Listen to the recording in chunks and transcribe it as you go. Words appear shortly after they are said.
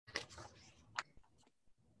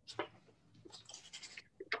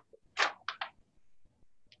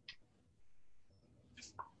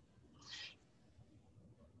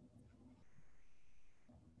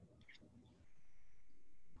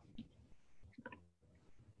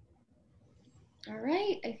All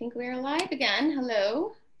right, I think we are live again.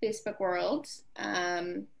 Hello, Facebook world.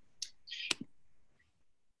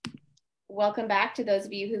 Welcome back to those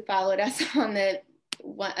of you who followed us on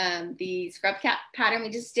the scrub cap pattern we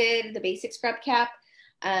just did, the basic scrub cap.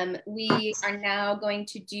 We are now going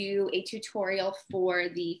to do a tutorial for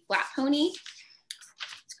the flat pony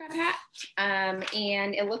scrub hat,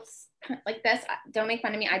 and it looks like this. Don't make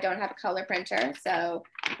fun of me. I don't have a color printer, so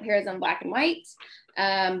here's on black and white.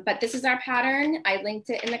 But this is our pattern. I linked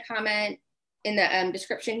it in the comment in the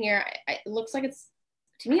description here. It looks like it's,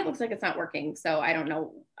 to me, it looks like it's not working. So I don't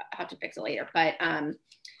know how to fix it later, but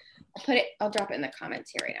I'll drop it in the comments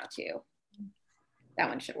here right now too. That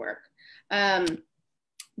one should work.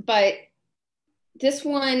 But this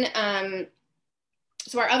one,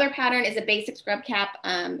 so our other pattern is a basic scrub cap.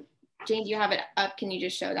 Jane, do you have it up? Can you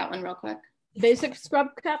just show that one real quick? Basic scrub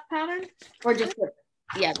cap pattern? Or just,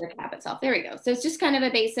 yeah, the cap itself. There we go. So it's just kind of a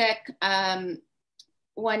basic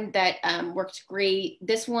one that worked great.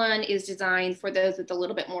 This one is designed for those with a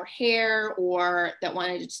little bit more hair or that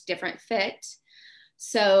wanted a just different fit.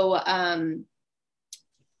 So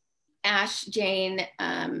Ash, Jane,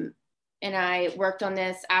 and I worked on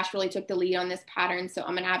this. Ash really took the lead on this pattern, so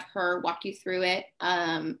I'm gonna have her walk you through it.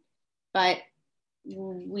 But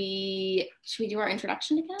should we do our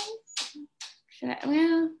introduction again?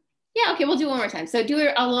 Well, yeah, okay, we'll do it one more time. So do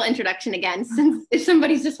a little introduction again, since if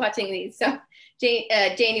somebody's just watching these. So Jane,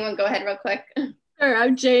 you want to go ahead real quick? Sure,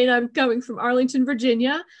 I'm Jane. I'm coming from Arlington,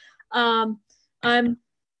 Virginia. I'm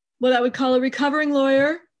what I would call a recovering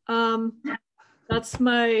lawyer. That's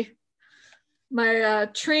my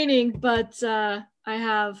training, but I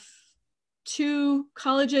have two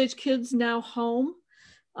college-age kids now home,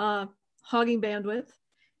 hogging bandwidth,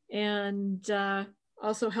 and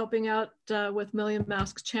also helping out with Million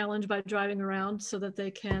Masks Challenge by driving around so that they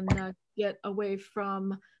can get away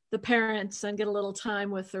from the parents and get a little time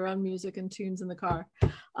with their own music and tunes in the car.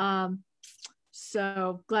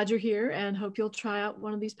 So glad you're here and hope you'll try out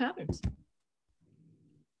one of these patterns.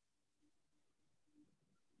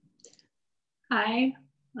 Hi,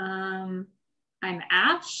 I'm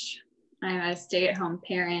Ash. I'm a stay-at-home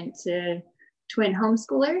parent to twin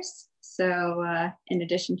homeschoolers. So in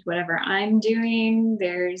addition to whatever I'm doing,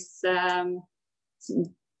 there's some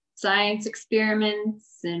science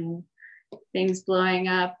experiments and things blowing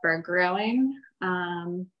up or growing.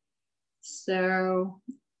 So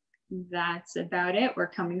that's about it. We're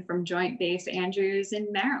coming from Joint Base Andrews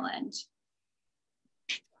in Maryland.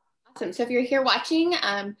 Awesome. So if you're here watching,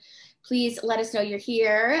 please let us know you're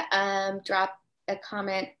here. Drop a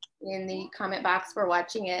comment in the comment box for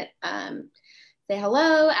watching it. Say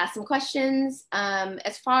hello, ask some questions.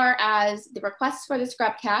 As far as the requests for the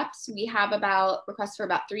scrub caps, we have requests for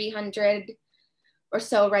about 300 or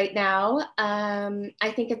so right now.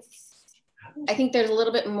 I think there's a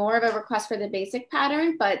little bit more of a request for the basic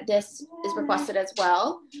pattern, but this is requested as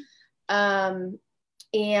well.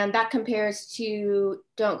 And that compares to,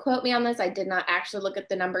 don't quote me on this, I did not actually look at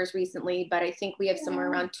the numbers recently, but I think we have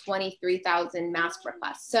somewhere around 23,000 mask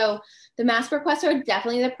requests. So the mask requests are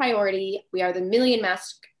definitely the priority. We are the Million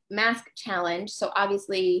Mask Challenge. So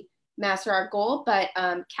obviously masks are our goal, but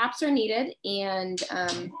caps are needed. And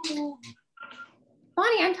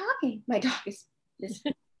Bonnie, I'm talking. My dog is just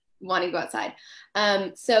wanting to go outside.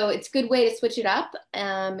 So it's a good way to switch it up.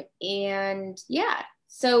 And yeah.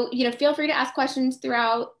 So, feel free to ask questions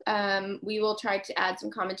throughout. We will try to add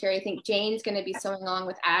some commentary. I think Jane's going to be sewing along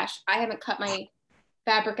with Ash. I haven't cut my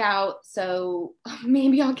fabric out, so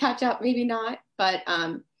maybe I'll catch up, maybe not. But,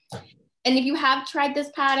 and if you have tried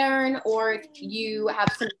this pattern or if you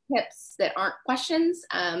have some tips that aren't questions,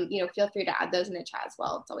 feel free to add those in the chat as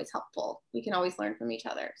well. It's always helpful. We can always learn from each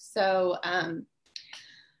other. So I'm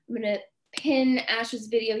going to pin Ash's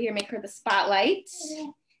video here, make her the spotlight.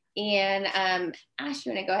 And Ash,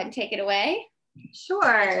 you want to go ahead and take it away?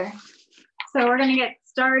 Sure. So we're going to get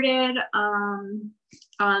started on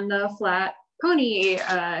the flat pony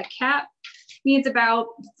cap. Needs about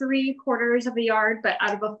 3/4 of a yard, but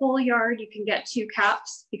out of a full yard, you can get 2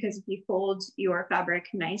 caps because if you fold your fabric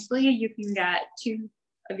nicely, you can get 2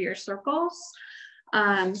 of your circles.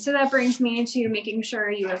 So that brings me to making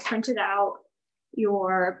sure you have printed out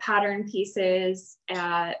your pattern pieces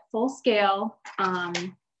at full scale.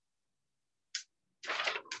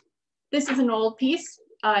 This is an old piece.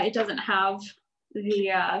 It doesn't have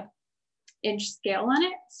the inch scale on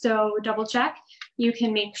it, so double check. You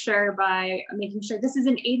can make sure by making sure this is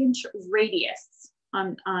an 8-inch radius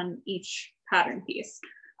on each pattern piece.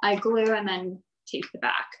 I glue and then tape the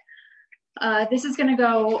back. This is going to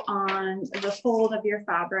go on the fold of your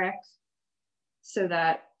fabric so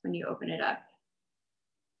that when you open it up,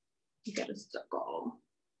 You get a circle.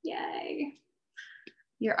 Yay.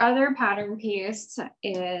 Your other pattern piece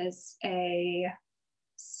is a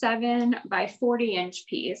 7 by 40 inch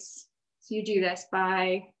piece. So you do this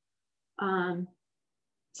by 7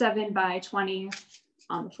 by 20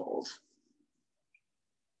 on the fold.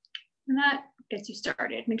 And that gets you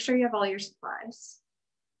started. Make sure you have all your supplies.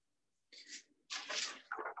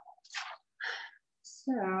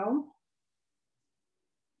 So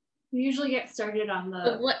we usually get started on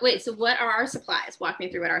the. So what are our supplies? Walk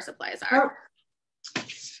me through what our supplies are. Oh,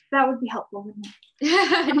 that would be helpful, wouldn't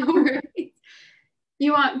it? No worries.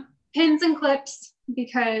 You want pins and clips,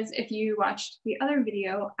 because if you watched the other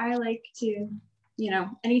video, I like to, you know,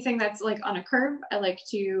 anything that's like on a curve, I like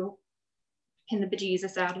to pin the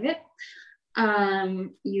bejesus out of it.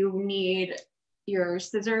 You need your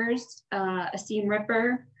scissors, a seam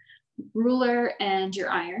ripper, ruler, and your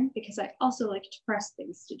iron, because I also like to press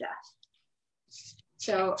things to death.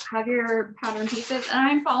 So have your pattern pieces, and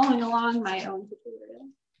I'm following along my own tutorial.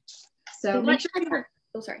 So make sure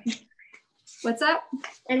sorry. What's up?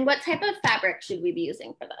 And what type of fabric should we be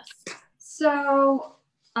using for this? So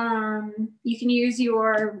you can use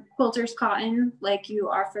your quilter's cotton like you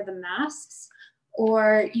are for the masks,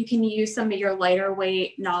 or you can use some of your lighter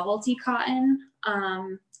weight novelty cotton.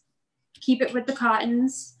 Keep it with the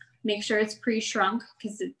cottons. Make sure it's pre-shrunk,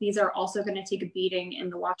 because these are also going to take a beating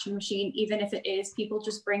in the washing machine. Even if it is people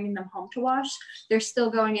just bringing them home to wash, they're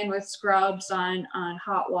still going in with scrubs on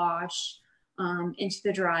hot wash into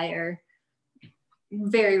the dryer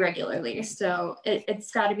very regularly. So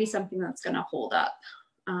it's got to be something that's going to hold up.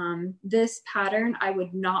 This pattern I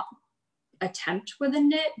would not attempt with a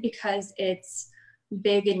knit because it's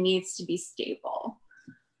big and needs to be stable.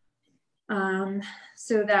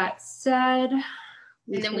 So that said,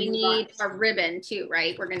 and then we need a ribbon too,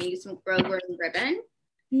 right? We're going to use some grosgrain ribbon.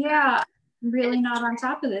 Yeah, I'm really not on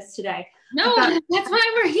top of this today. No, that's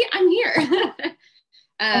why we're here. I'm here.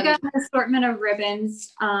 I've got an assortment of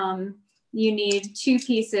ribbons. You need 2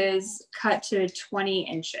 pieces cut to 20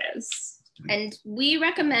 inches. And we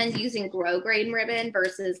recommend using grosgrain ribbon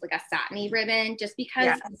versus like a satiny ribbon, just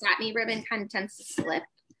because the satiny ribbon kind of tends to slip.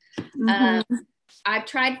 Mm-hmm. I've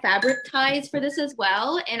tried fabric ties for this as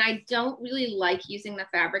well, and I don't really like using the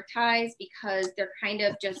fabric ties because they're kind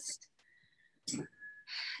of just,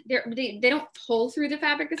 they don't pull through the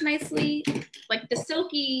fabric as nicely. Like the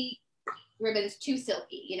silky ribbon is too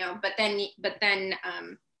silky, you know, but then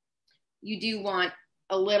you do want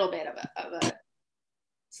a little bit of a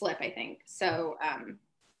slip, I think. So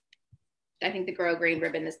I think the grosgrain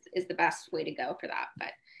ribbon is the best way to go for that.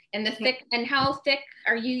 But and the thick, and how thick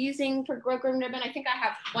are you using for grosgrain ribbon? I think I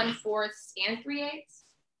have 1/4 and 3/8.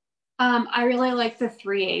 I really like the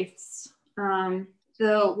 3/8.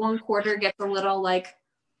 The 1/4 gets a little like,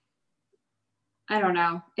 I don't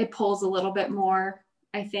know, it pulls a little bit more,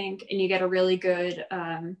 I think, and you get a really good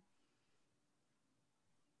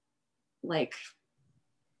like,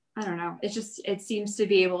 I don't know, it seems to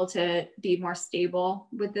be able to be more stable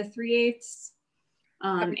with the 3/8.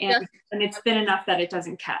 And it's thin enough that it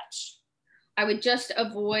doesn't catch. I would just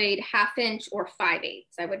avoid 1/2 inch or 5/8.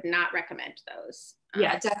 I would not recommend those.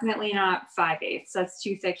 Yeah, definitely not 5/8. That's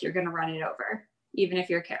too thick. You're going to run it over, even if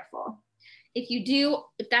you're careful.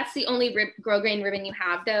 If that's the only grosgrain ribbon you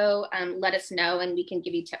have though, let us know and we can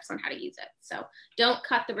give you tips on how to use it. So don't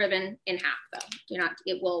cut the ribbon in half though.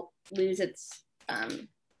 It will lose its,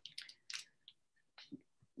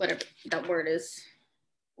 whatever that word is.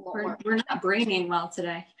 We're not braining well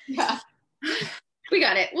today. Yeah, we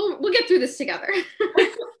got it. We'll get through this together.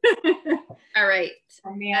 All right.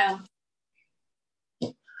 Oh, man.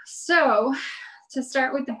 So to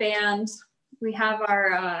start with the band, we have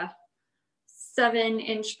our 7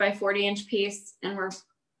 inch by 40 inch piece, and we're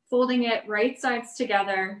folding it right sides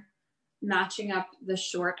together, matching up the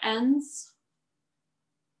short ends.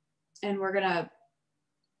 And we're gonna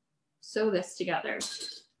sew this together.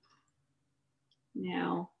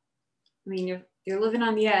 Now, I mean, if you're living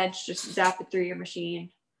on the edge, just zap it through your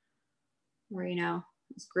machine. Or, you know,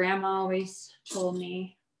 as grandma always told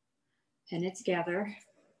me, pin it together.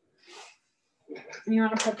 And you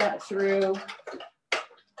want to put that through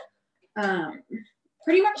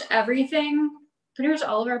pretty much everything. Pretty much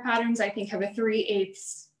all of our patterns, I think, have a 3/8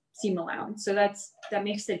 seam allowance. So that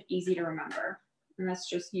makes it easy to remember. And that's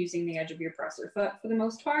just using the edge of your presser foot for the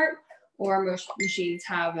most part, or most machines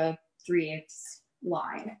have a 3/8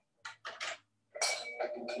 line.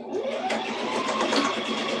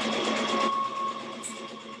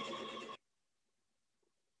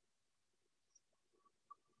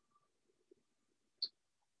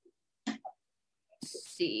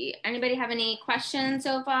 see. Anybody have any questions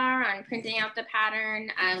so far on printing out the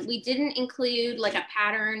pattern? We didn't include like a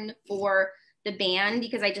pattern for the band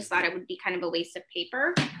because I just thought it would be kind of a waste of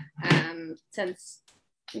paper since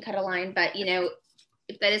we cut a line. But, you know,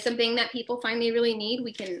 if that is something that people find they really need,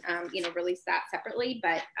 we can, you know, release that separately.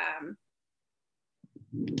 But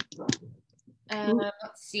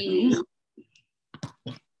let's see.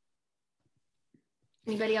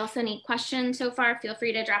 Anybody else any questions so far? Feel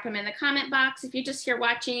free to drop them in the comment box. If you're just here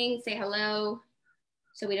watching, say hello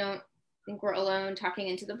so we don't think we're alone talking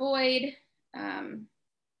into the void.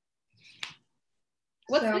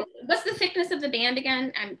 What's the thickness of the band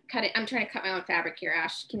again? I'm trying to cut my own fabric here,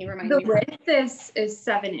 Ash. Can you remind me? The width is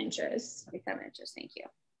 7 inches. 7 inches, thank you.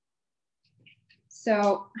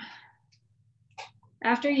 So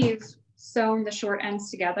after you've sewn the short ends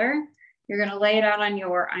together, you're gonna lay it out on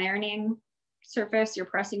your ironing surface, your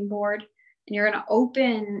pressing board, and you're going to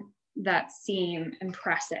open that seam and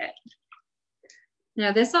press it.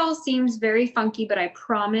 Now this all seems very funky, but I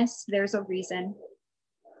promise there's a reason.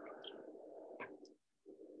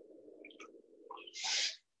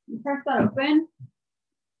 You press that open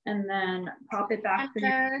and then pop it back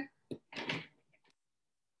through.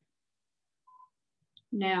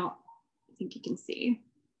 Now I think you can see.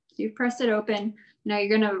 So you press it open. Now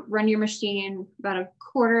you're going to run your machine about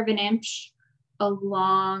 1/4 of an inch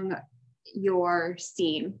along your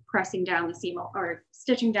seam, pressing down the seam or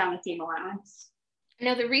stitching down the seam allowance.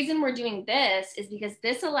 Now the reason we're doing this is because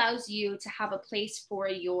this allows you to have a place for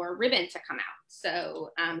your ribbon to come out. So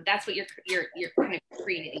that's what you're kind of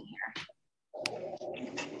creating here.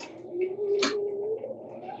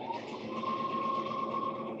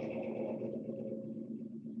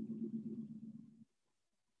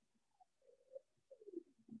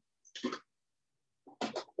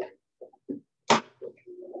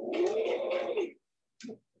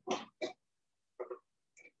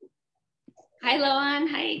 Hi, Loan.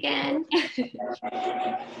 Hi again.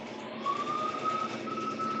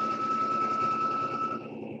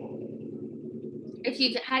 If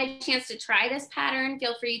you've had a chance to try this pattern,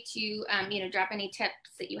 feel free to you know, drop any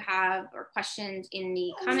tips that you have or questions in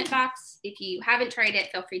the comment box. If you haven't tried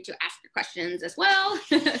it, feel free to ask your questions as well.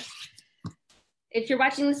 If you're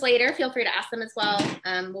watching this later, feel free to ask them as well.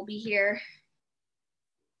 We'll be here.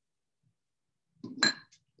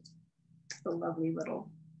 It's a lovely little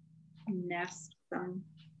nest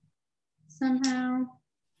somehow.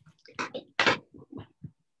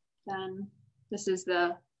 Then this is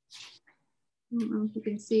the, I don't know if you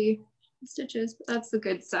can see the stitches, but that's the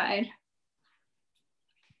good side.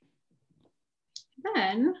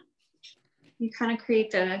 Then you kind of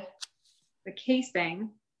create the casing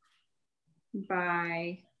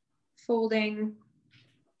by folding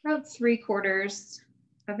about 3/4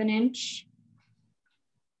 of an inch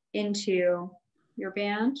into your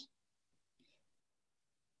band.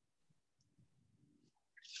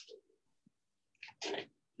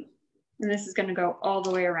 And this is going to go all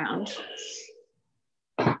the way around.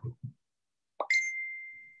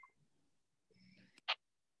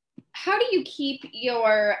 How do you keep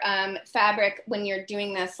your fabric when you're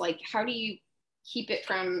doing this? Like, how do you keep it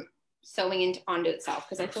from sewing onto itself?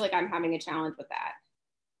 Because I feel like I'm having a challenge with that.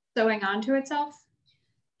 Sewing onto itself?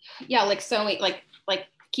 Yeah, like sewing, like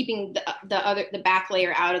keeping the back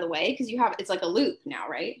layer out of the way, because it's like a loop now,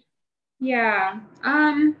 right? Yeah.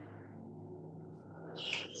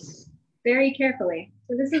 Very carefully.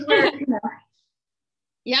 So this is where, you know.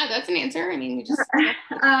 Yeah, that's an answer. I mean, you just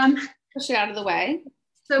push it out of the way.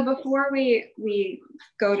 So before we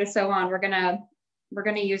go to sew on, we're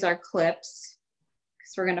gonna use our clips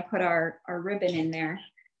because we're gonna put our ribbon in there.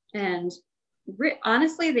 And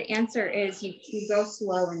honestly, the answer is you go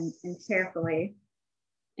slow and carefully,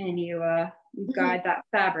 and you guide that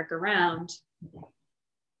fabric around.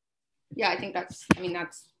 Yeah, I think that's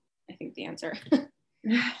the answer.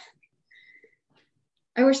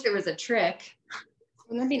 I wish there was a trick.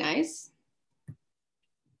 Wouldn't that be nice?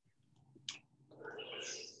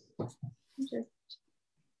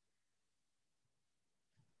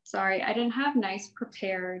 Sorry, I didn't have nice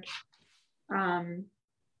prepared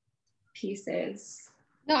pieces.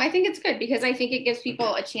 No, I think it's good because I think it gives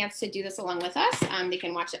people a chance to do this along with us. They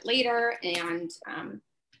can watch it later and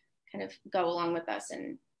kind of go along with us.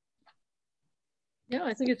 And yeah,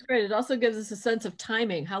 I think it's great. It also gives us a sense of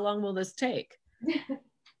timing. How long will this take?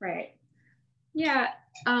 Right. Yeah.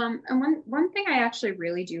 And one thing I actually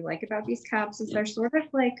really do like about these caps is they're sort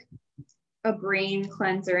of like a brain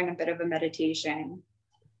cleanser and a bit of a meditation.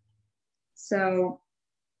 So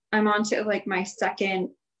I'm on to like my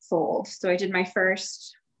second fold. So I did my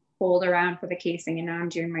first fold around for the casing and now I'm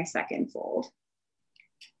doing my second fold.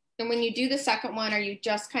 And when you do the second one, are you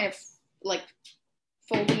just kind of like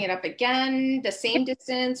folding it up again, the same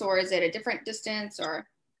distance, or is it a different distance, or?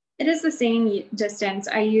 It is the same distance.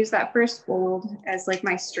 I use that first fold as like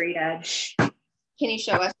my straight edge. Can you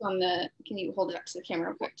show us can you hold it up to the camera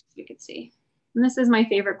real quick so we can see? And this is my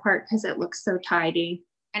favorite part because it looks so tidy.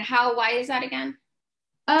 And how wide is that again?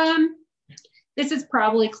 This is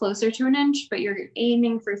probably closer to an inch, but you're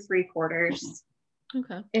aiming for 3/4.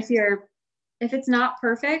 Okay. If it's not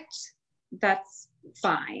perfect, that's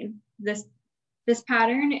fine. This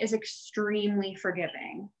pattern is extremely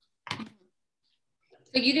forgiving. So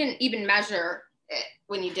you didn't even measure it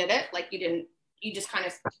when you did it? Like you just kind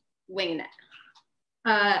of winging it?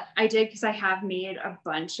 I did because I have made a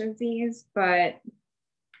bunch of these, but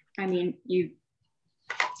I mean, you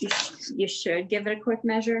should give it a quick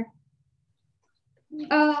measure.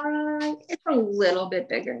 It's a little bit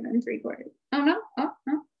bigger than 3/4. Oh no,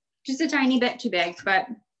 just a tiny bit too big, but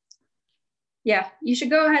yeah, you should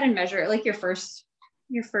go ahead and measure it like your first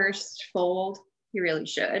fold. You really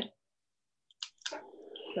should.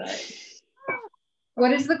 But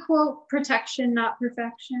what is the quote? Protection, not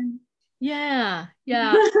perfection. Yeah.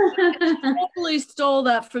 I totally stole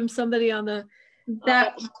that from somebody on the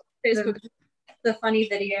Facebook. The funny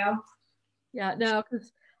video. Yeah, no,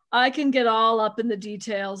 because I can get all up in the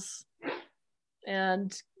details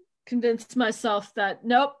and convince myself that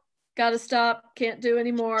nope, gotta stop, can't do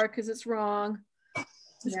anymore because it's wrong.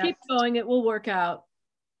 Just keep going, it will work out.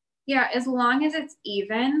 Yeah, as long as it's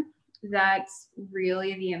even, that's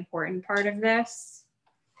really the important part of this.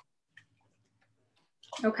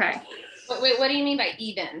 Okay. Wait, what do you mean by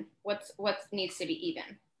even? What needs to be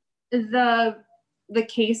even? The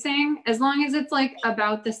casing, as long as it's like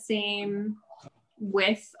about the same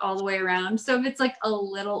width all the way around. So if it's like a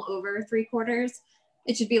little over 3/4,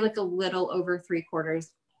 it should be like a little over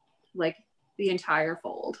 3/4, like the entire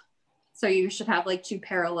fold. So you should have like two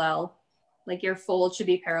parallel, like your fold should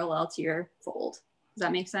be parallel to your fold. Does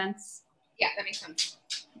that make sense? Yeah, that makes sense.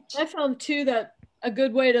 I found too that a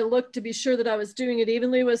good way to look to be sure that I was doing it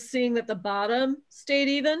evenly was seeing that the bottom stayed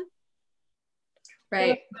even.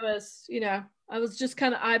 Right. I was just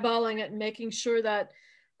kind of eyeballing it and making sure that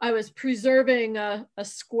I was preserving a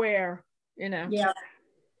square, Yeah.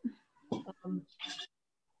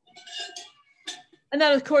 And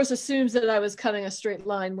that of course assumes that I was cutting a straight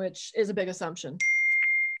line, which is a big assumption.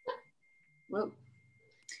 Whoa.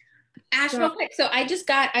 Ash, real quick. So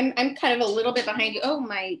I'm kind of a little bit behind you. Oh,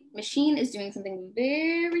 my machine is doing something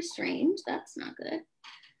very strange. That's not good.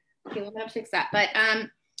 Okay, we'll have to fix that. But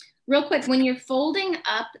real quick, when you're folding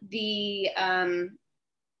up the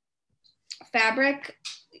fabric,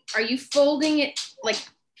 are you folding it like,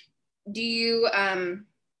 do you have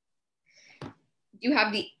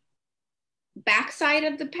the back side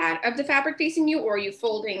of the fabric facing you, or are you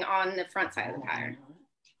folding on the front side of the pattern?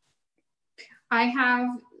 I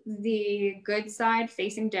have the good side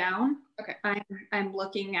facing down. Okay. I'm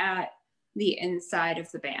looking at the inside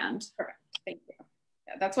of the band. Perfect. Thank you.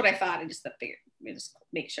 Yeah, that's what I thought. I just figured we just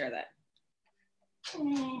make sure that.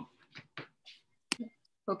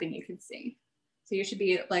 Hoping you can see. So you should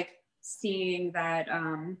be like seeing that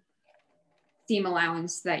seam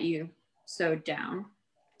allowance that you sewed down.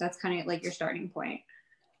 That's kind of like your starting point.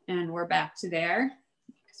 And we're back to there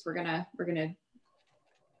because we're gonna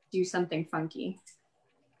do something funky.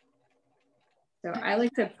 So I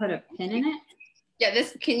like to put a pin in it. Yeah,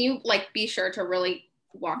 can you like be sure to really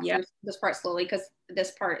walk through this part slowly, because this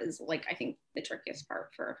part is like, I think the trickiest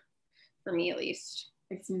part for me at least.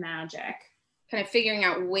 It's magic. Kind of figuring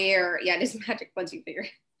out where, it is magic once you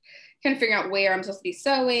kind of figuring out where I'm supposed to be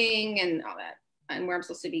sewing and all that, and where I'm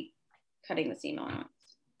supposed to be cutting the seam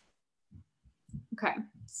allowance. Okay,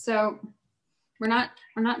 so we're not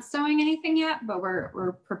sewing anything yet, but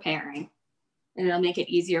we're preparing, and it'll make it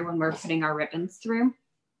easier when we're putting our ribbons through.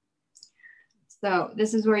 So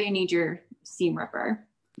this is where you need your seam ripper.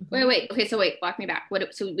 Wait. Okay, so walk me back.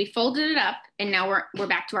 So we folded it up, and now we're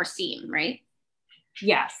back to our seam, right?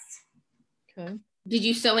 Yes. Okay. Did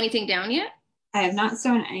you sew anything down yet? I have not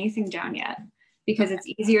sewn anything down yet because it's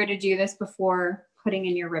easier to do this before putting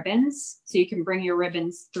in your ribbons, so you can bring your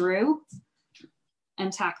ribbons through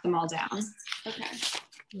and tack them all down. Okay.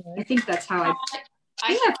 I think that's how I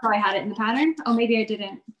think that's how I had it in the pattern. Oh, maybe I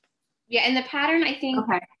didn't. Yeah, in the pattern, I think.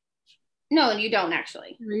 Okay. No, you don't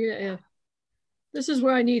actually. Yeah. This is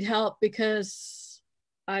where I need help because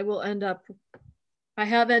I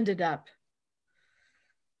have ended up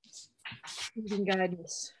needing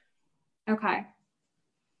guidance. Okay.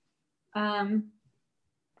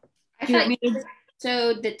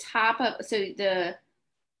 So the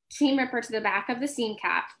seam ripper to the back of the seam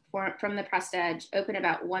cap from the pressed edge, open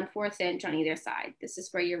about 1/4 inch on either side. This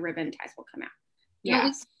is where your ribbon ties will come out.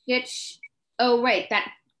 Yeah. Stitch. Oh, right.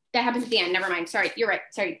 That happens at the end. Never mind. Sorry. You're right.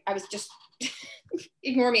 Sorry. I was just,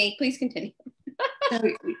 ignore me. Please continue. So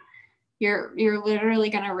you're literally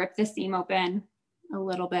going to rip the seam open a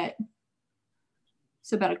little bit.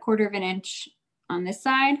 So about 1/4 inch on this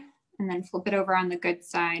side, and then flip it over on the good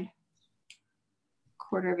side,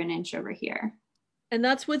 1/4 inch over here. And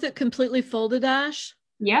that's with it completely folded, Ash?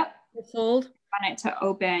 Yep. Fold. Want it to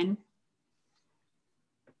open.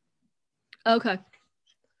 Okay.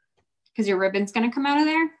 Because your ribbon's going to come out of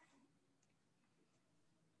there.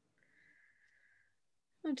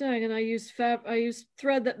 Oh dang, and I used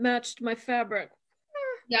thread that matched my fabric.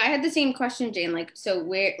 Yeah, I had the same question, Jane. Like, so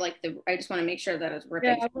where, like, I just want to make sure that it's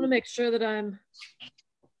ripping. Yeah, I want to make sure that I'm.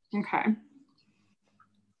 Okay.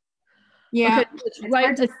 Yeah. Okay, it's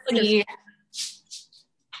right.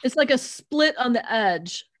 It's like a split on the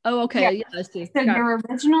edge. Oh, okay. Yeah, I see. So your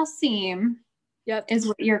original seam, yep, is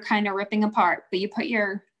what you're kind of ripping apart, but you put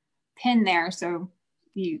your pin there so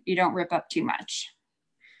you don't rip up too much.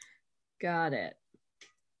 Got it.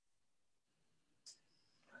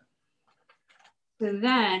 So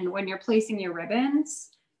then when you're placing your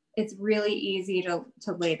ribbons, it's really easy to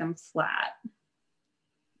lay them flat.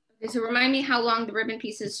 Okay, so remind me how long the ribbon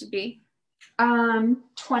pieces should be.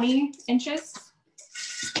 20 inches,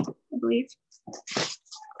 I believe.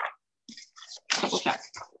 Double check.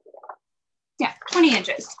 Yeah, 20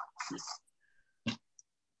 inches.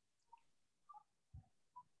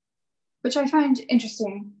 Which I find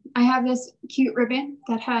interesting. I have this cute ribbon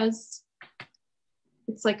that has,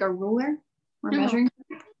 it's like a ruler or measuring,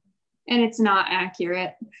 and it's not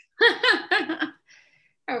accurate.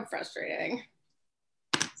 How frustrating.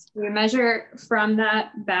 So we measure from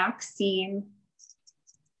that back seam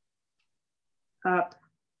up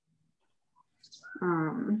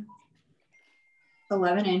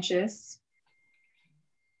 11 inches.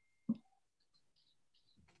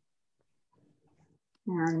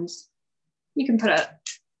 And you can put a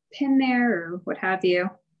pin there or what have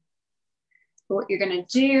you. But what you're gonna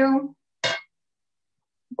do,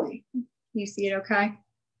 you see it okay?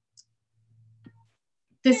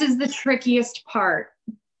 This is the trickiest part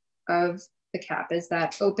of the cap, is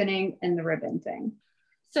that opening and the ribbon thing.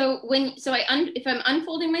 So if I'm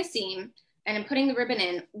unfolding my seam and I'm putting the ribbon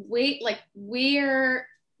in, where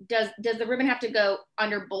does the ribbon have to go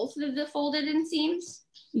under both of the folded in seams?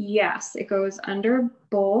 Yes, it goes under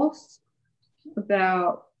both,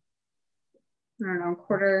 about, I don't know,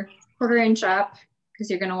 quarter inch up, because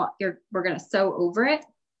we're gonna sew over it,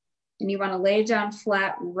 and you want to lay it down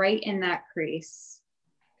flat right in that crease.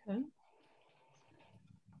 Okay.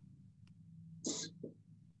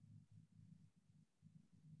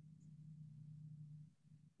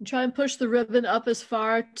 And try and push the ribbon up as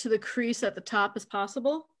far to the crease at the top as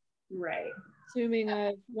possible. Right. Assuming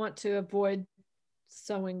I want to avoid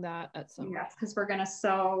sewing that at some point. Yes, because we're gonna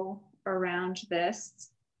sew around this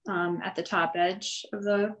at the top edge of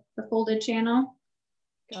the folded channel.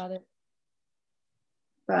 Got it.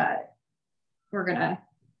 But we're gonna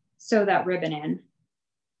sew that ribbon in.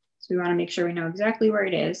 So we want to make sure we know exactly where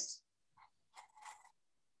it is.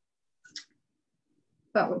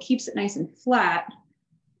 But what keeps it nice and flat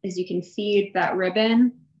is you can feed that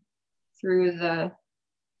ribbon through the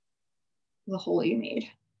hole you made.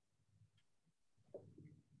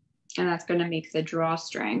 And that's going to make the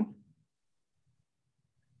drawstring.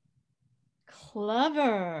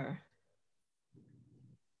 Clever.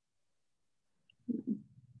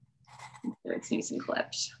 It's nice and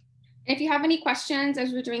clipped. If you have any questions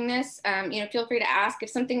as we're doing this, feel free to ask. If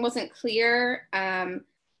something wasn't clear,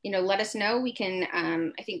 let us know. We can,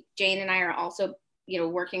 I think Jane and I are also,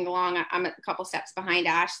 working along. I'm a couple steps behind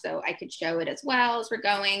Ash, so I could show it as well as we're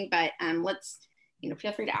going, but let's,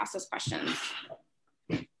 feel free to ask those questions.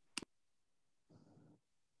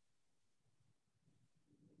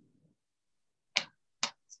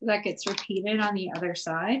 So that gets repeated on the other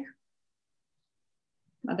side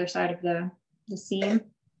of the seam.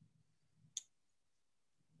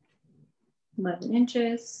 11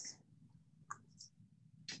 inches.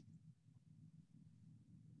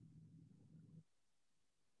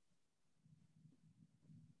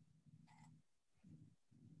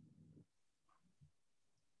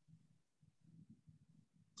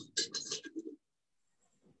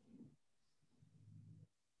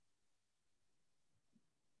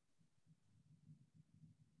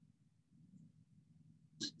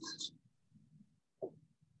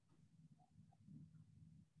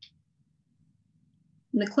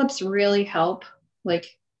 And the clips really help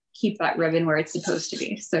keep that ribbon where it's supposed to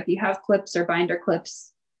be. So if you have clips or binder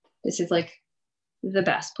clips this is like the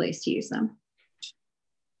best place to use them.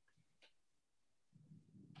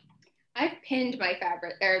 I've pinned my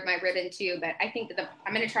fabric or my ribbon too, but I think that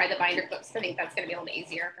I'm going to try the binder clips. I think that's going to be a little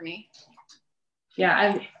easier for me.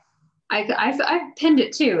 Yeah, I've pinned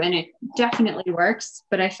it too, and it definitely works.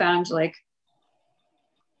 But I found like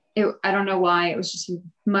I don't know why, it was just a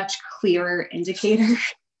much clearer indicator.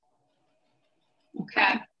 Okay.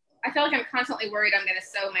 Yeah, I feel like I'm constantly worried I'm going to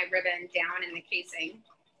sew my ribbon down in the casing.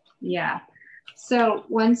 Yeah. So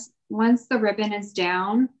once the ribbon is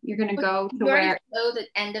down, you're going to go to where. You sew the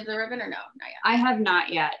end of the ribbon or no? Not yet. I have not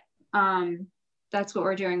yet. That's what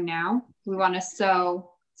we're doing now. We want to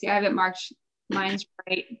sew. See, I have it marked. Mine's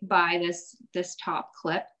right by this top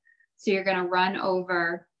clip. So you're going to run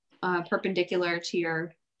over perpendicular to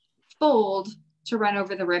your fold to run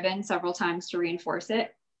over the ribbon several times to reinforce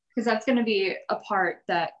it, because that's going to be a part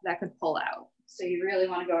that could pull out. So you really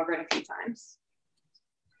want to go over it a few times.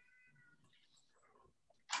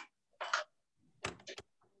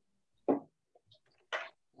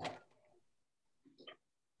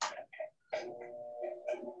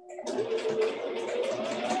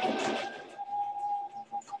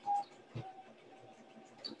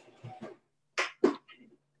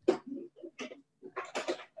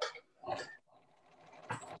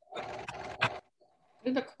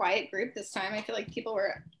 We have a quiet group this time. I feel like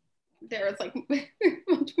there was like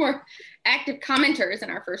much more active commenters in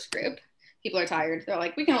our first group. People are tired. They're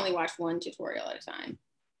like, we can only watch one tutorial at a time.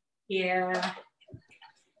 Yeah.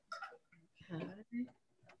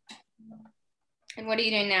 And what are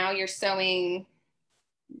you doing now? You're sewing.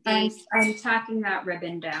 I'm tacking that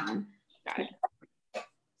ribbon down. Got it.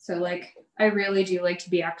 So like, I really do like to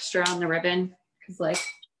be extra on the ribbon, because like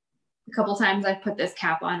a couple times I've put this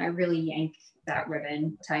cap on, I really yank that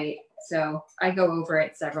ribbon tight. So I go over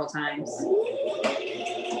it several times.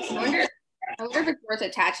 I wonder if it's worth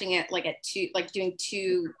attaching it like doing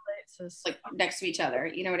two like next to each other.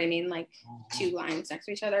 You know what I mean? Like 2 lines next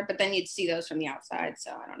to each other, but then you'd see those from the outside.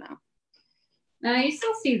 So I don't know. No, you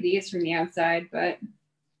still see these from the outside, but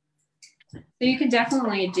so you can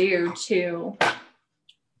definitely do 2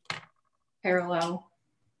 parallel.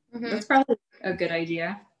 Mm-hmm. That's probably a good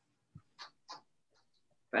idea.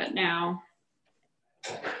 But now,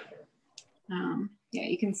 yeah,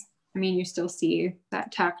 you can, I mean, you still see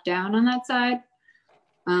that tack down on that side.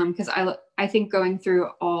 Because I think going through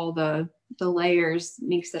all the layers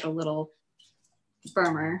makes it a little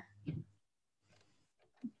firmer.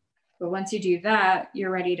 But once you do that, you're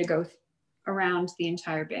ready to go around the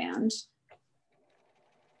entire band.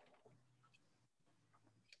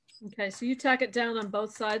 Okay, so you tack it down on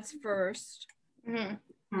both sides first. Mm-hmm.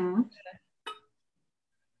 Mm-hmm.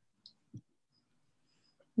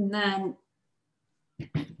 And then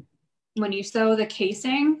when you sew the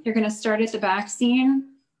casing, you're going to start at the back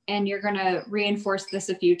seam and you're going to reinforce this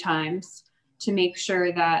a few times to make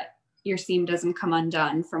sure that your seam doesn't come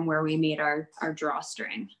undone from where we made our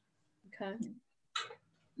drawstring. Okay.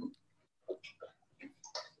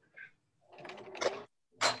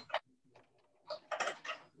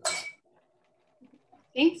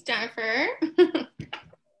 Thanks, Jennifer.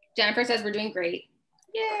 Jennifer says we're doing great.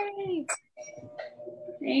 Yay.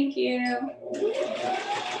 Thank you.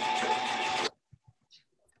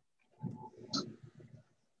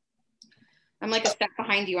 I'm like a step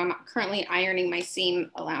behind you. I'm currently ironing my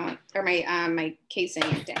seam allowance or my casing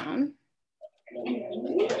down.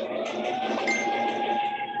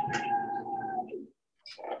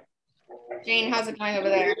 Jane, how's it going over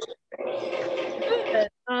there?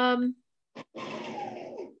 Good.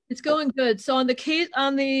 It's going good. So on the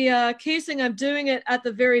casing, I'm doing it at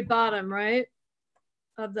the very bottom, right?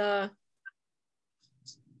 Of the.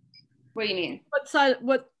 What do you mean? What side?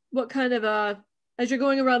 What kind of as you're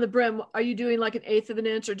going around the brim, are you doing like 1/8 of an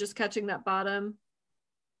inch or just catching that bottom?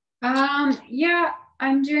 Yeah,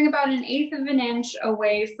 I'm doing about 1/8 of an inch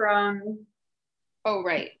away from. Oh,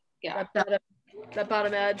 right. Yeah. That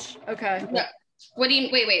bottom edge. Okay. No. What do you,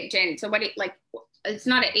 wait, Jen. So what do you, like, it's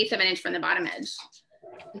not 1/8 of an inch from the bottom edge.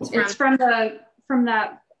 It's from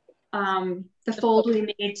that, the fold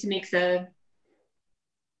we made to make the.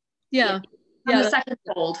 Yeah. The second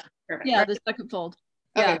fold. Perfect. Yeah, the second fold.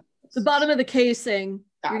 Okay. Yeah. The bottom of the casing,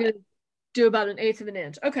 you're going to do about 1/8 of an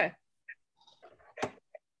inch. Okay.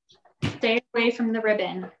 Stay away from the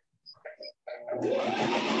ribbon.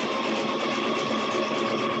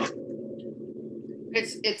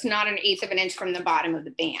 It's not 1/8 of an inch from the bottom of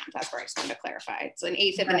the band. That's where I just wanted to clarify. It's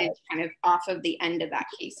 1/8 of an inch kind of off of the end of that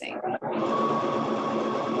casing.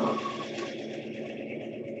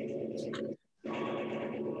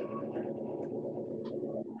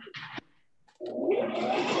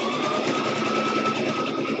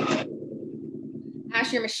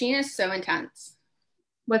 Ash, your machine is so intense.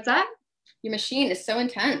 What's that? Your machine is so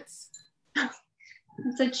intense.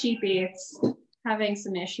 It's a cheapie. It's having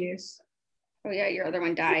some issues. Oh yeah, your other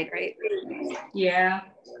one died, right? Yeah.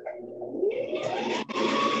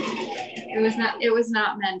 It was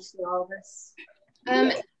not meant for all this.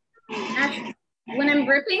 Ash, when I'm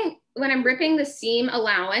ripping the seam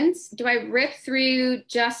allowance, do I rip through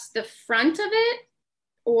just the front of it,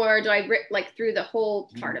 or do I rip like through the whole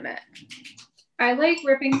part of it? I like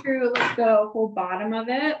ripping through like the whole bottom of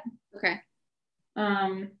it. Okay.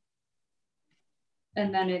 And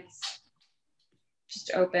then it's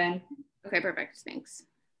just open. Okay, perfect. Thanks.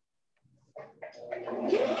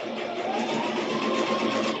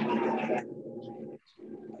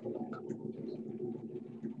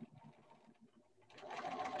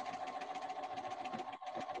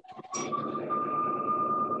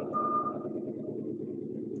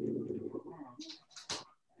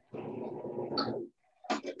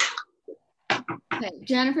 Okay,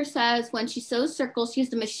 Jennifer says when she sews circles, she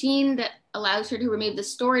uses the machine that allows her to remove the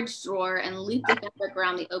storage drawer and loop the fabric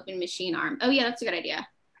around the open machine arm. Oh yeah, that's a good idea.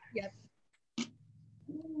 Yep. Yeah,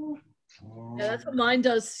 that's what mine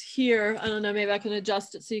does here. I don't know, maybe I can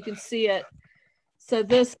adjust it so you can see it. So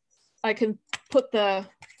this, I can put the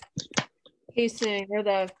casing or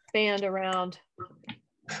the band around.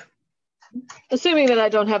 Assuming that I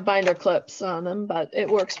don't have binder clips on them, but it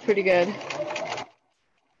works pretty good.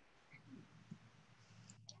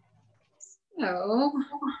 So,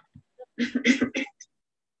 I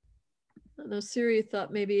don't know, Siri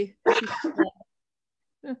thought maybe.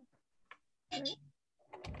 Yeah.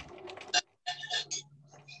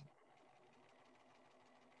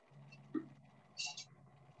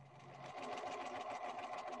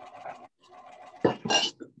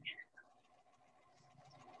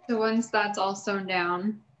 so once that's all sewn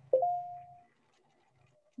down,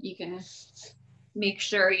 you can make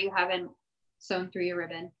sure you haven't sewn through your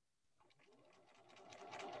ribbon.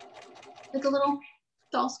 Like a little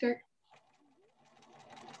doll skirt.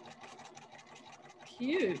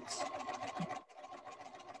 Cute.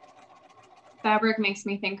 Fabric makes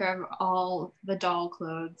me think of all the doll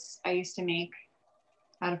clothes I used to make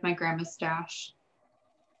out of my grandma's stash.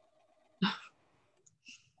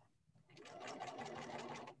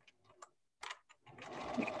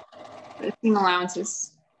 The seam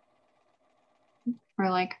allowances are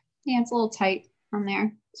like, yeah, it's a little tight on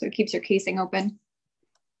there, so it keeps your casing open.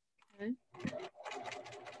 Okay.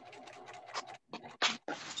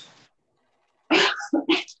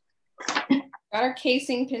 Got our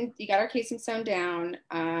casing pin. You got our casing sewn down.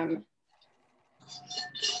 And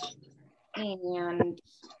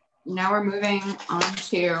now we're moving on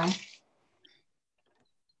to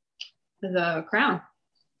the crown.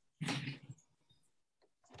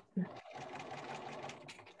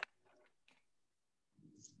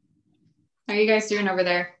 How are you guys doing over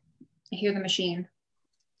there? I hear the machine.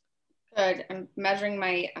 good. I'm measuring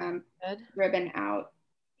my Good. ribbon out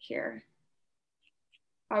here.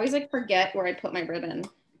 I always like forget where I put my ribbon,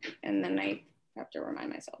 and then I have to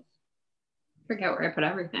remind myself. Forget where I put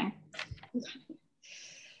everything.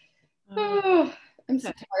 Oh, I'm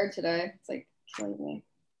so tired today. It's like killing me.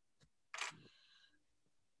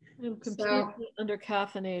 I'm completely under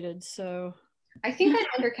caffeinated, so. I think I'm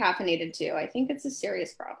under caffeinated too. I think it's a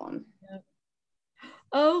serious problem. Yep.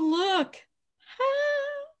 Oh, look.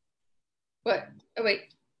 What? Oh,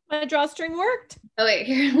 wait. My drawstring worked. Oh, wait.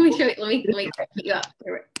 Here, let me show you. Let me put you up.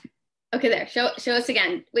 Here. Okay, there. Show us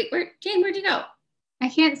again. Wait, Jane, where'd you go? I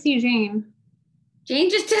can't see Jane. Jane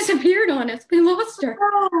just disappeared on us. We lost her.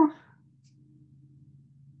 Oh.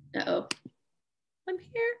 Uh-oh. I'm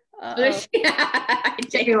here. Uh-oh.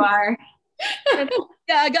 Jane. You are.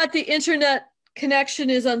 Yeah, I got the internet connection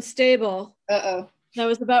is unstable. Uh-oh. I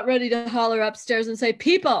was about ready to holler upstairs and say,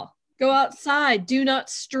 people, go outside. Do not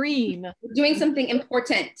stream. We're doing something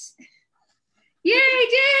important. Yay,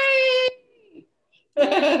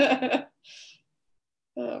 Jane!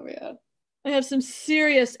 Oh, man. I have some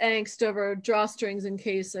serious angst over drawstrings and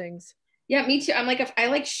casings. Yeah, me too. I'm like, if I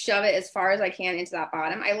like shove it as far as I can into that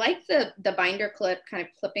bottom. I like the binder clip kind of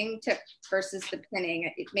clipping tip versus the pinning.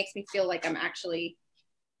 It makes me feel like I'm actually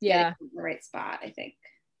getting in the right spot, I think.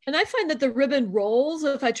 And I find that the ribbon rolls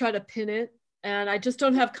if I try to pin it, and I just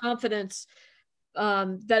don't have confidence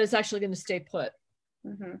that it's actually going to stay put.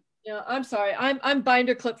 Mm-hmm. Yeah, I'm sorry. I'm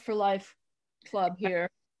binder clip for life club here.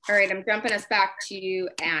 All right, I'm jumping us back to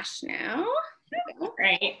Ash now.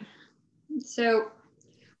 Right. So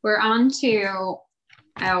we're on to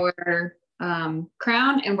our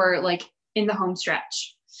crown, and we're like in the home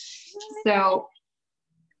stretch. So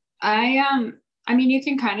I I mean, you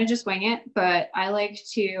can kind of just wing it, but I like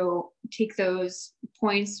to take those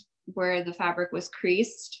points where the fabric was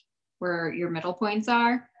creased, where your middle points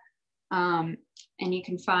are, and you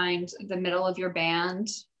can find the middle of your band.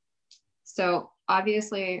 So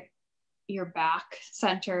obviously your back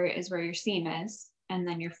center is where your seam is, and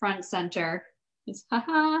then your front center is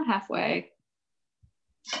halfway.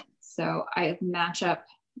 So I match up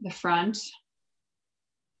the front.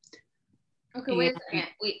 Okay, wait a second.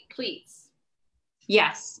 Wait, pleats.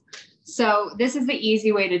 Yes. So this is the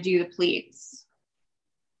easy way to do the pleats.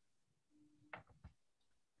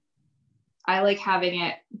 I like having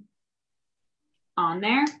it on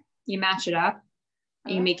there. You match it up,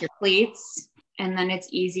 you make your pleats, and then it's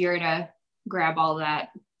easier to grab all that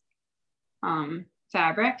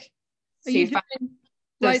fabric. Are you doing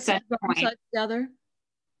right side together?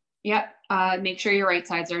 Yep. Make sure your right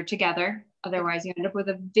sides are together. Otherwise, you end up with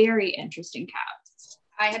a very interesting cap.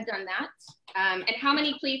 I have done that. And how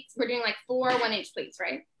many pleats? We're doing like 4 1-inch pleats,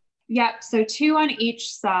 right? Yep. So 2 on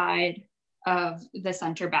each side of the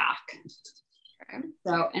center back. Okay.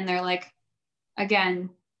 So, and they're like, again,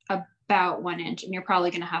 about 1 inch, and you're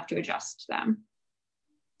probably going to have to adjust them.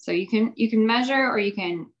 So you can measure, or you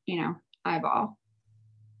can, eyeball.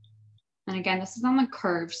 And again, this is on the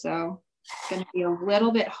curve, so it's going to be a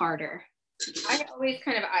little bit harder. I always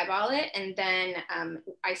kind of eyeball it, and then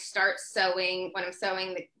I start sewing, when I'm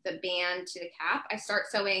sewing the band to the cap, I start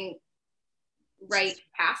sewing right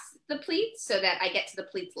past the pleats so that I get to the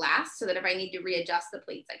pleats last, so that if I need to readjust the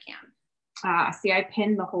pleats, I can. See, I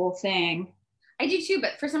pinned the whole thing. I do too,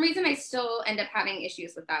 but for some reason I still end up having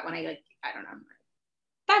issues with that when I don't know.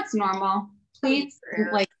 That's normal. Pleats,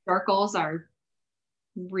 like circles, are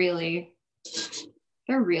really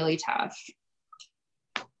tough.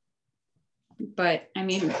 But I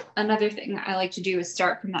mean, another thing I like to do is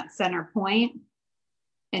start from that center point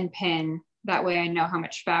and pin. That way I know how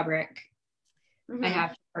much fabric I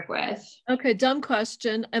have to work with. Okay, dumb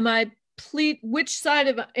question. Which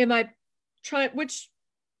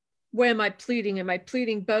way am I pleating? Am I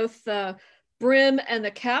pleating both the brim and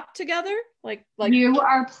the cap together? Like you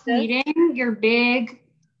are pleating your big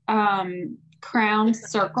crown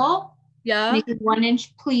circle. Yeah. Making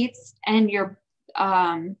 1-inch pleats, and your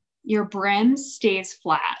brim stays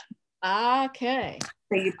flat. Okay.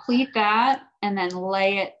 So you pleat that and then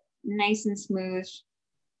lay it nice and smooth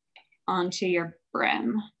onto your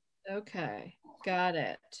brim. Okay, got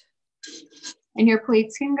it. And your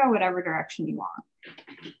pleats can go whatever direction you want.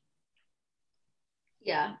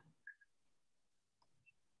 Yeah.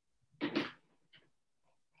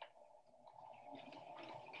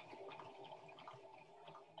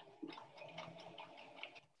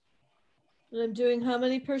 And I'm doing how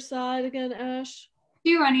many per side again, Ash?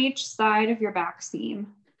 2 on each side of your back seam.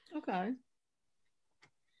 Okay.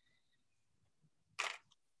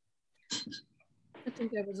 I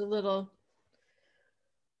think I was a little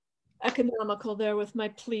economical there with my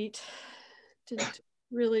pleat. Didn't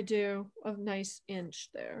really do a nice inch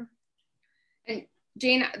there. And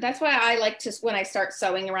Jane, that's why I like to, when I start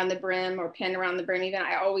sewing around the brim or pin around the brim even,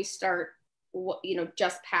 I always start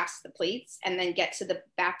just past the pleats and then get to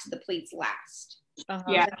back to the pleats last.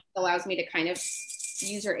 Yeah, that allows me to kind of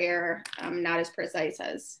use or error, not as precise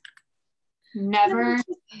as. Never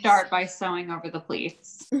start by sewing over the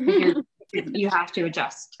pleats. You have to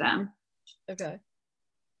adjust them. Okay.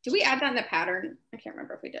 Did we add that in the pattern? I can't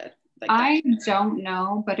remember if we did. I don't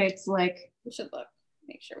know, but it's like, we should look,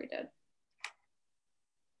 make sure we did.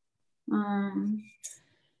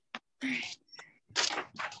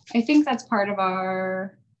 I think that's part of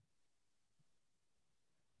our,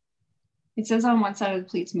 it says on one side of the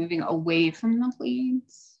pleats moving away from the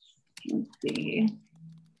pleats. Let's see.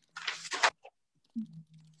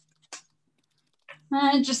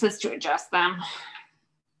 It just says to adjust them.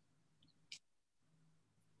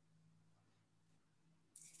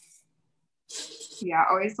 Yeah,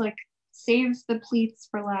 always like save the pleats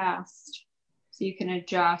for last so you can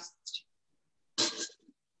adjust.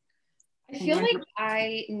 I feel like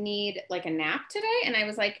I need like a nap today, and I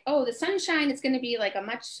was like, oh, the sunshine is going to be like I'm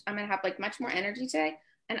going to have like much more energy today,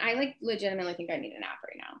 and I like legitimately think I need a nap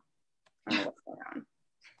right now. I don't know what's going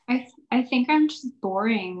on. I think I'm just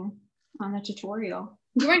boring on the tutorial.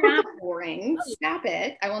 You are not boring. Stop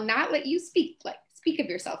it. I will not let you speak of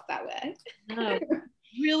yourself that way. No.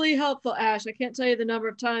 Really helpful, Ash. I can't tell you the number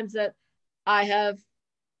of times that I have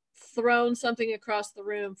thrown something across the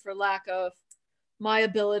room for lack of my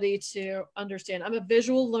ability to understand. I'm a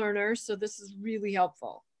visual learner, so this is really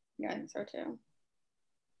helpful. Yeah, I think so too.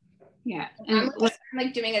 Yeah. And I'm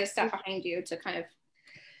like doing it a step behind you to kind of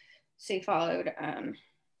stay followed.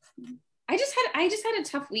 I just had a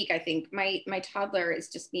tough week. I think my toddler is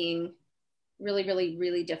just being really, really,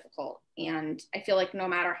 really difficult. And I feel like no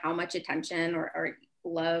matter how much attention or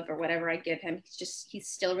love or whatever I give him, he's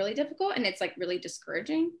still really difficult. And it's like really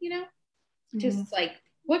discouraging, you know, just like,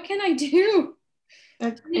 what can I do?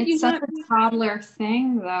 It's such a toddler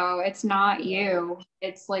thing though. It's not you.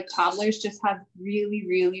 It's like toddlers just have really,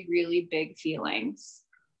 really, really big feelings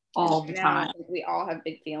all the time. I think we all have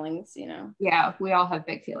big feelings, you know. Yeah, we all have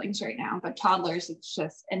big feelings right now, but toddlers, it's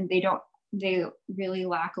just, and they really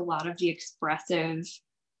lack a lot of the expressive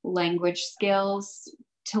language skills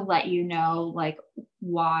to let you know like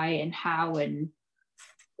why and how and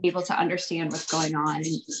able to understand what's going on. And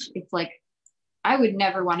it's like, I would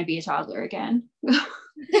never want to be a toddler again.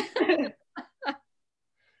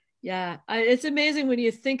 Yeah, it's amazing when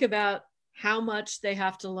you think about how much they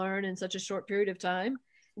have to learn in such a short period of time.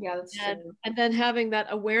 Yeah, that's true. And then having that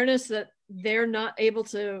awareness that they're not able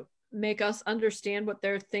to make us understand what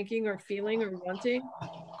they're thinking or feeling or wanting,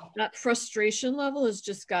 that frustration level has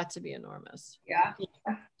just got to be enormous. Yeah.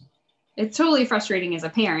 It's totally frustrating as a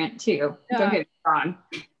parent too. Yeah. Don't get me wrong.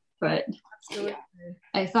 But Absolutely.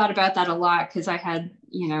 I thought about that a lot because I had,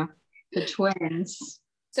 you know, the twins.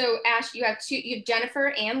 So Ash, you have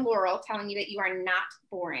Jennifer and Laurel telling you that you are not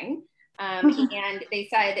boring. And they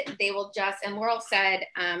said they will and Laurel said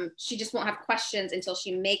she just won't have questions until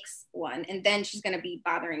she makes one, and then she's going to be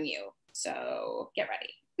bothering you. So get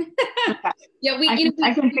ready. Yeah,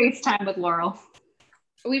 I can FaceTime with Laurel.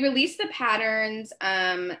 We released the patterns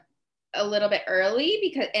a little bit early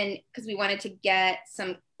because we wanted to get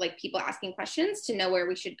some like people asking questions to know where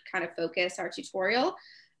we should kind of focus our tutorial.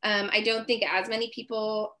 I don't think as many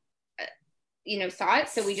people, saw it,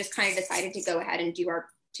 so we just kind of decided to go ahead and do our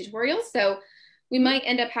tutorials. So we might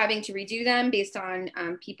end up having to redo them based on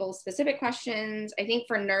people's specific questions. I think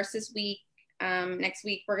for Nurses Week next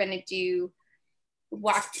week, we're going to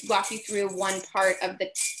walk you through one part of the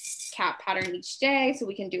CAP pattern each day, so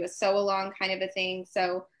we can do a sew along kind of a thing.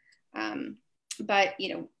 So, but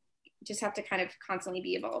just have to kind of constantly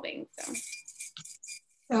be evolving.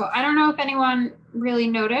 So I don't know if anyone really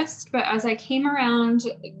noticed, but as I came around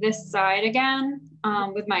this side again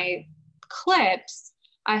with my clips,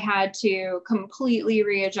 I had to completely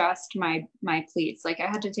readjust my pleats. Like I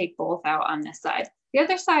had to take both out on this side. The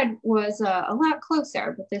other side was a lot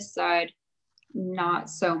closer, but this side,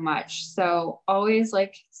 not so much. So always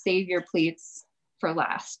like save your pleats for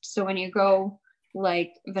last. So when you go,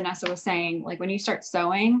 like Vanessa was saying, like when you start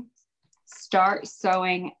sewing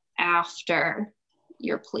after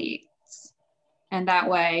your pleats. And that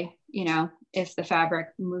way, if the fabric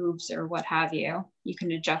moves or what have you, you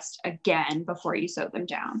can adjust again before you sew them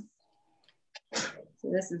down.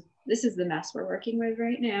 So this is the mess we're working with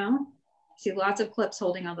right now. See lots of clips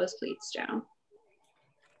holding all those pleats down.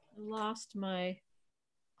 Lost my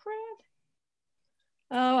crap.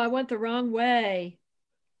 Oh, I went the wrong way.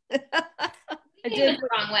 I did the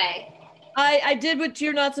wrong way. I did what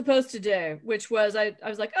you're not supposed to do, which was I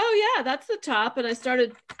was like, oh yeah, that's the top. And I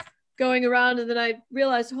started going around and then I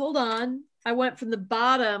realized, hold on. I went from the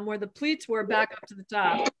bottom where the pleats were back up to the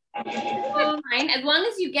top. Fine, as long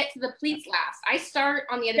as you get to the pleats last. I start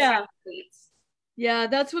on the other side of the pleats. Yeah,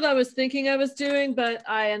 that's what I was thinking I was doing, but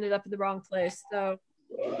I ended up in the wrong place. So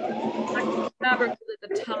fabric was at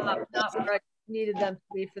the top, not where I needed them to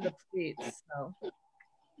be for the pleats. So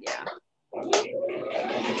yeah.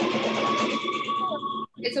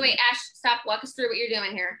 So wait, Ash, stop. Walk us through what you're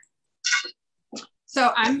doing here.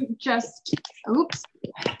 So I'm just, oops.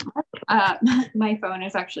 My phone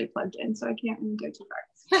is actually plugged in, so I can't really go too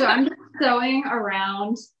far. So I'm just sewing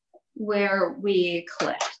around where we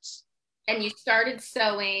clipped. And you started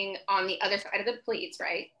sewing on the other side of the pleats,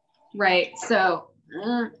 right? Right. So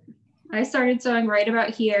I started sewing right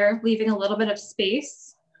about here, leaving a little bit of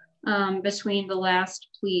space between the last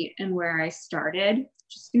pleat and where I started,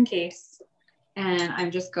 just in case. And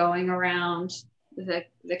I'm just going around the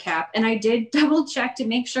cap. And I did double check to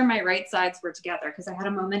make sure my right sides were together because I had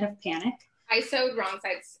a moment of panic. I sewed wrong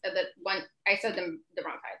sides. I sewed them the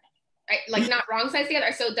wrong side. Not wrong sides together.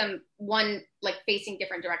 I sewed them one like facing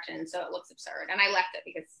different directions, so it looks absurd. And I left it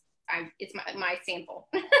because it's my sample.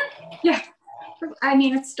 Yeah, I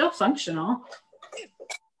mean it's still functional.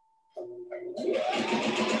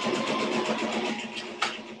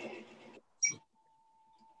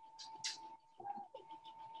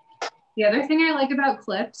 The other thing I like about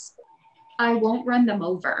clips, I won't run them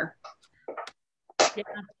over. Yeah.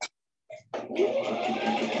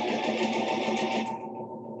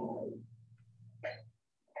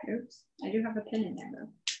 Oops, I do have a pin in there though.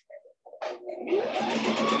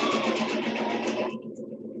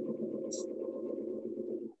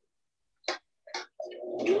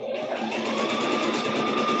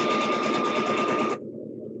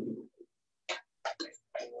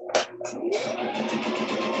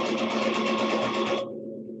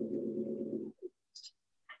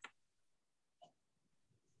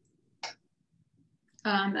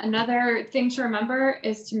 Another thing to remember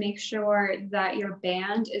is to make sure that your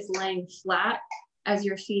band is laying flat as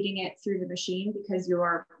you're feeding it through the machine, because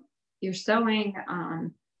you're sewing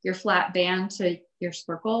your flat band to your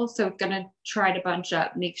circle. So it's gonna try to bunch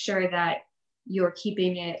up. Make sure that you're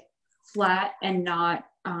keeping it flat and not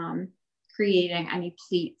creating any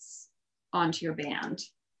pleats onto your band,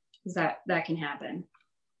 because that can happen.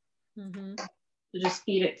 Mm-hmm. So just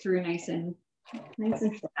feed it through nice and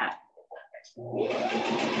flat. You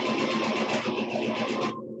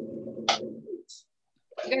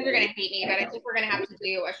guys are gonna hate me, but I think we're gonna have to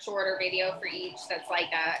do a shorter video for each. That's like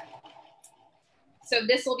so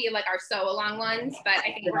this will be like our sew along ones, but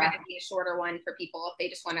I think we're gonna be a shorter one for people if they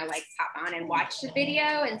just want to like hop on and watch the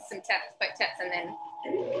video and some quick tips, and then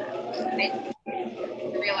they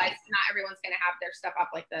realize not everyone's gonna have their stuff up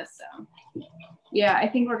like this. So yeah, I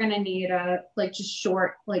think we're gonna need a like just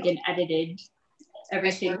short, like an edited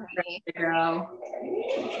everything ready to go.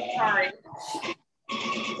 Sorry.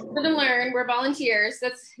 Live and learn. We're volunteers.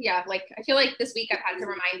 That's like I feel like this week I've had to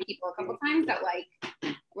remind people a couple times that like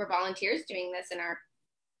we're volunteers doing this in our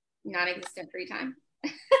non-existent free time.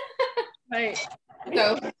 Right.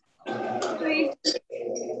 So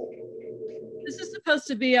this is supposed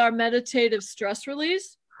to be our meditative stress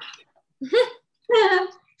release.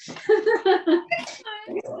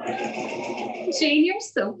 Jane, you're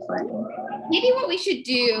so funny. Maybe what we should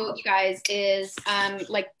do, you guys, is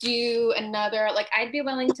like do another, like I'd be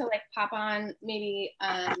willing to like pop on maybe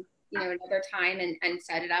another time and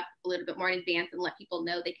set it up a little bit more in advance and let people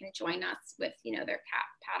know they can join us with their cap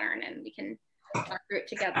pattern, and we can talk through it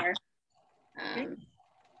together.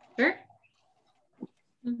 Sure.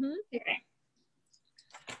 Mm-hmm. Okay.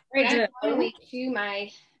 Right, I'm finally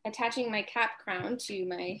attaching my cap crown to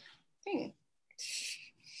my thing.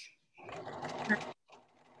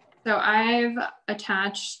 So I've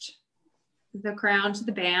attached the crown to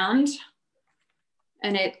the band,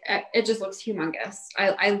 and it just looks humongous.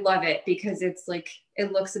 I love it because it's like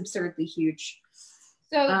it looks absurdly huge.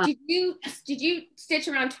 So did you stitch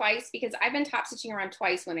around twice? Because I've been top stitching around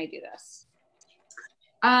twice when I do this.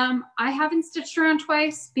 I haven't stitched around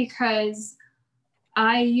twice because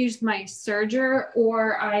I used my serger,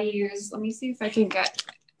 or I use, let me see if I can get,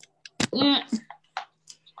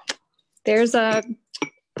 there's a,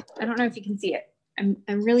 I don't know if you can see it. I'm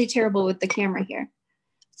really terrible with the camera here.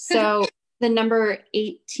 So the number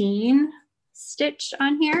 18 stitch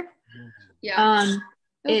on here,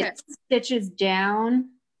 it stitches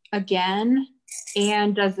down again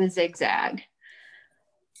and does the zigzag.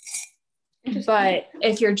 But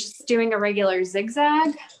if you're just doing a regular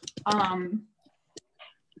zigzag,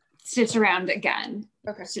 stitch around again.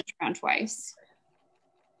 Okay. Stitch around twice.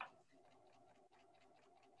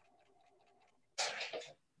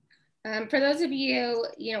 For those of you,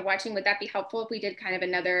 watching, would that be helpful if we did kind of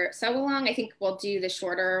another sew along? I think we'll do the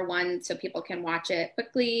shorter one so people can watch it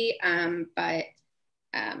quickly. But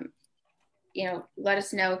let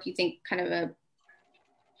us know if you think kind of a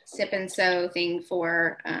sip and sew thing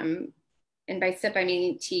for, and by sip, I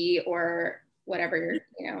mean tea or whatever,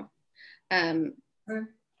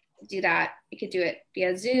 do that. We could do it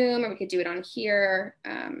via Zoom, or we could do it on here.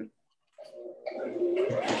 I'm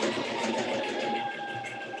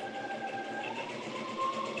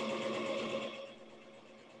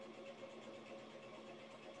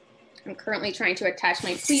currently trying to attach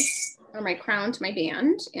my pleats or my crown to my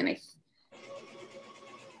band, and it's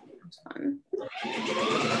fun.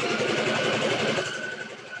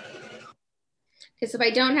 Because if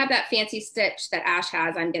I don't have that fancy stitch that Ash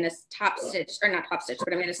has, I'm going to top stitch, or not top stitch,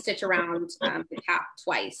 but I'm going to stitch around the cap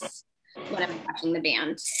twice when I'm attaching the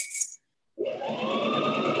band.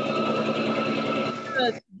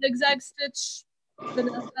 The zigzag stitch,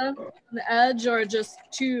 Vanessa, on the edge, or just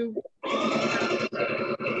two?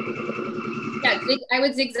 Yeah, I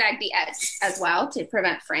would zigzag the edge as well to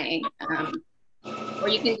prevent fraying. Or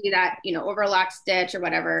you can do that, overlock stitch or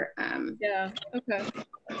whatever. Yeah, okay.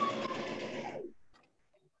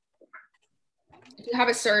 If you have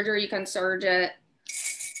a serger, you can serge it.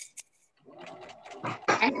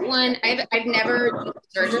 I have one. I've never used a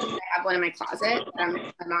serger, but I have one in my closet that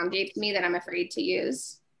my mom gave to me that I'm afraid to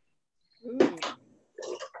use. Ooh.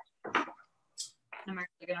 I'm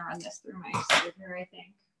actually gonna run this through my serger, I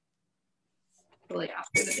think. Really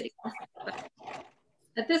after the video. But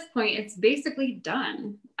at this point, it's basically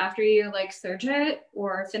done. After you like serge it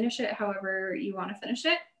or finish it however you want to finish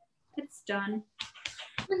it, it's done.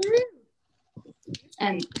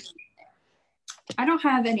 And I don't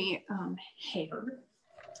have any hair,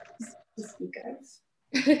 just you guys.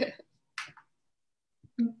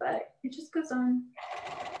 But it just goes on.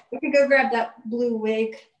 We could go grab that blue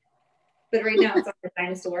wig but right now it's on the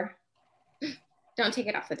dinosaur. Don't take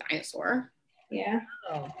it off the dinosaur. Yeah.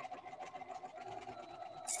 Oh.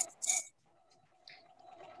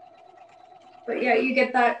 But yeah, you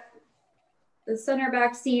get that. The center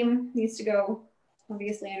back seam needs to go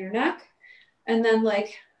obviously on your neck, and then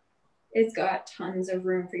like it's got tons of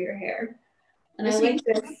room for your hair. And I like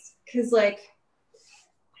this because like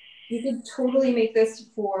you could totally make this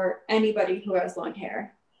for anybody who has long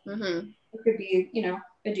hair. Mm-hmm. It could be, you know,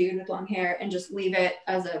 a dude with long hair and just leave it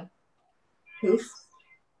as a poof,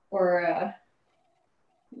 or a,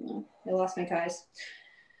 I lost my ties.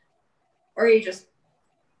 Or you just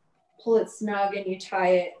pull it snug and you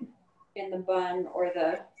tie it in the bun or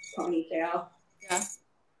the ponytail. Yeah.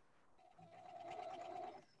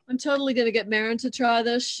 I'm totally going to get Maren to try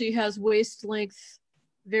this. She has waist length,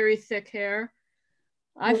 very thick hair.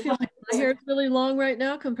 I feel like my hair is really long right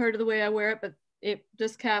now compared to the way I wear it, but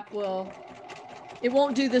this cap it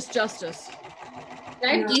won't do this justice.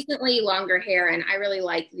 I have decently longer hair, and I really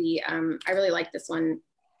like this one.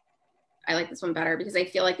 I like this one better because I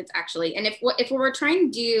feel like it's actually, and if what we're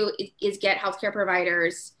trying to do is get healthcare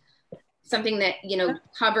providers something that, you know,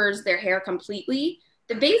 covers their hair completely,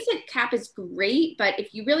 the basic cap is great. But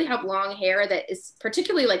if you really have long hair that is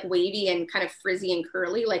particularly like wavy and kind of frizzy and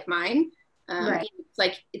curly like mine, right. it's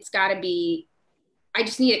like, it's got to be, I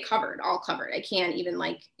just need it covered, all covered. I can't even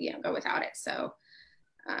like, you know, go without it. So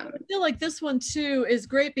I feel like this one too is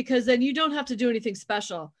great because then you don't have to do anything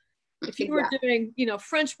special. If you were doing, you know,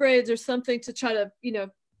 French braids or something to try to, you know,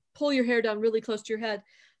 pull your hair down really close to your head,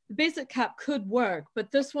 the basic cap could work.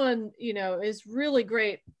 But this one, you know, is really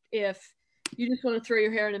great if you just want to throw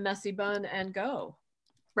your hair in a messy bun and go.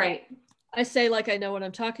 Right. I say like I know what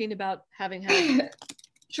I'm talking about, having had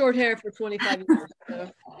short hair for 25 years.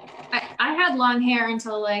 So. I had long hair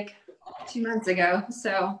until like 2 months ago.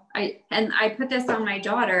 So I put this on my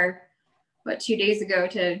daughter, 2 days ago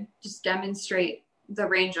to just demonstrate the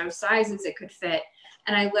range of sizes it could fit.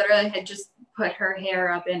 And I literally had just put her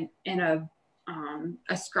hair up in a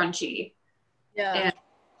scrunchie, and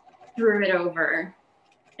threw it over.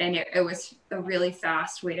 And it was a really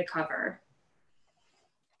fast way to cover.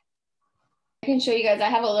 I can show you guys, I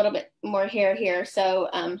have a little bit more hair here. So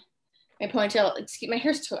my ponytail, my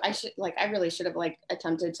hair's too, I really should have like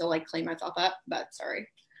attempted to like clean myself up, but sorry.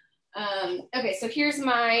 Okay, so here's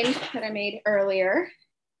mine that I made earlier.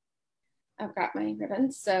 I've got my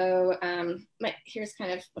ribbons. So my here's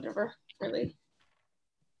kind of whatever, really.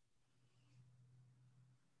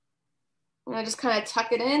 And I just kind of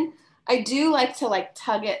tuck it in. I do like to like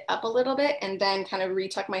tug it up a little bit and then kind of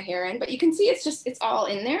retuck my hair in, but you can see it's all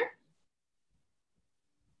in there.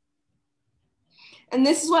 And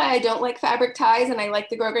this is why I don't like fabric ties and I like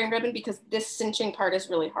the grosgrain ribbon, because this cinching part is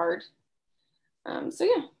really hard. So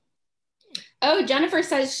yeah. Oh, Jennifer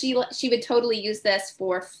says she would totally use this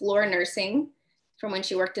for floor nursing from when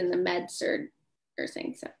she worked in the med-surg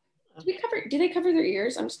nursing. So did I cover their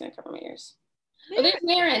ears? I'm just gonna cover my ears. Oh, there's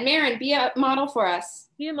Maren. Maren, be a model for us.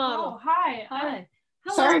 Be a model. Oh, hi.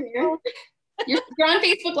 Hello. Sorry, Maren. You're on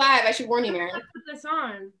Facebook Live. I should warn you, Maren. Put this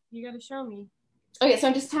on. You gotta show me. Okay, so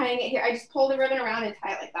I'm just tying it here. I just pull the ribbon around and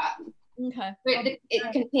tie it like that. Okay.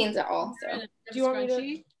 It contains it all. So. Do you want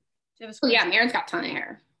me to? Oh yeah, Maren's got a ton of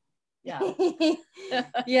hair. Yeah.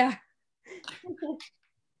 Yeah.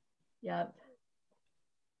 Yep.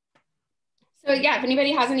 So yeah, if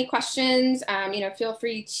anybody has any questions, feel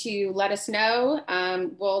free to let us know.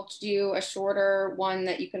 We'll do a shorter one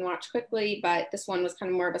that you can watch quickly, but this one was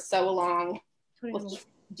kind of more of a sew along. We'll just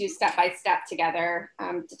do step by step together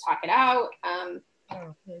to talk it out.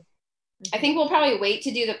 I think we'll probably wait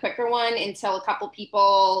to do the quicker one until a couple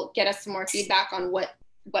people get us some more feedback on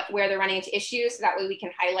where they're running into issues, so that way we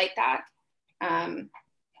can highlight that.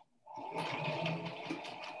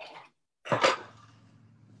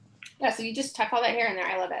 Yeah, so you just tuck all that hair in there.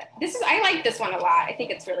 I love it. I like this one a lot. I think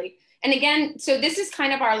it's really, and again, so this is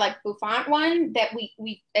kind of our like bouffant one that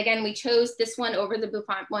we chose this one over the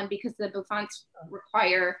bouffant one because the bouffants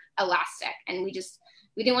require elastic, and we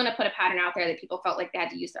didn't want to put a pattern out there that people felt like they had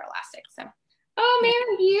to use their elastic. So, oh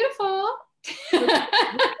man, beautiful.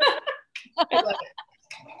 I love it.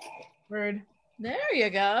 Word. There you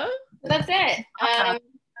go. That's it.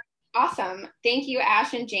 Awesome. Thank you,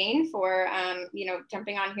 Ash and Jane, for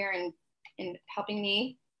jumping on here and helping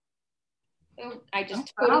me. Oh, I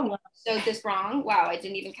just totally sewed this wrong. Wow, I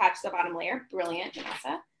didn't even catch the bottom layer. Brilliant,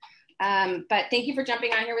 Vanessa. But thank you for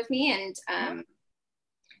jumping on here with me. And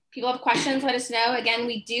people have questions, let us know. Again,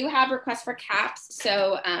 we do have requests for caps.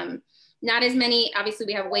 So not as many. Obviously,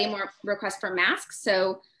 we have way more requests for masks.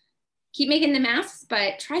 So keep making the masks,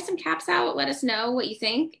 but try some caps out. Let us know what you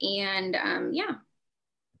think. And yeah.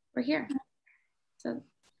 We're here. So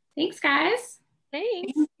thanks, guys.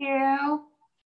 Thanks. Thank you.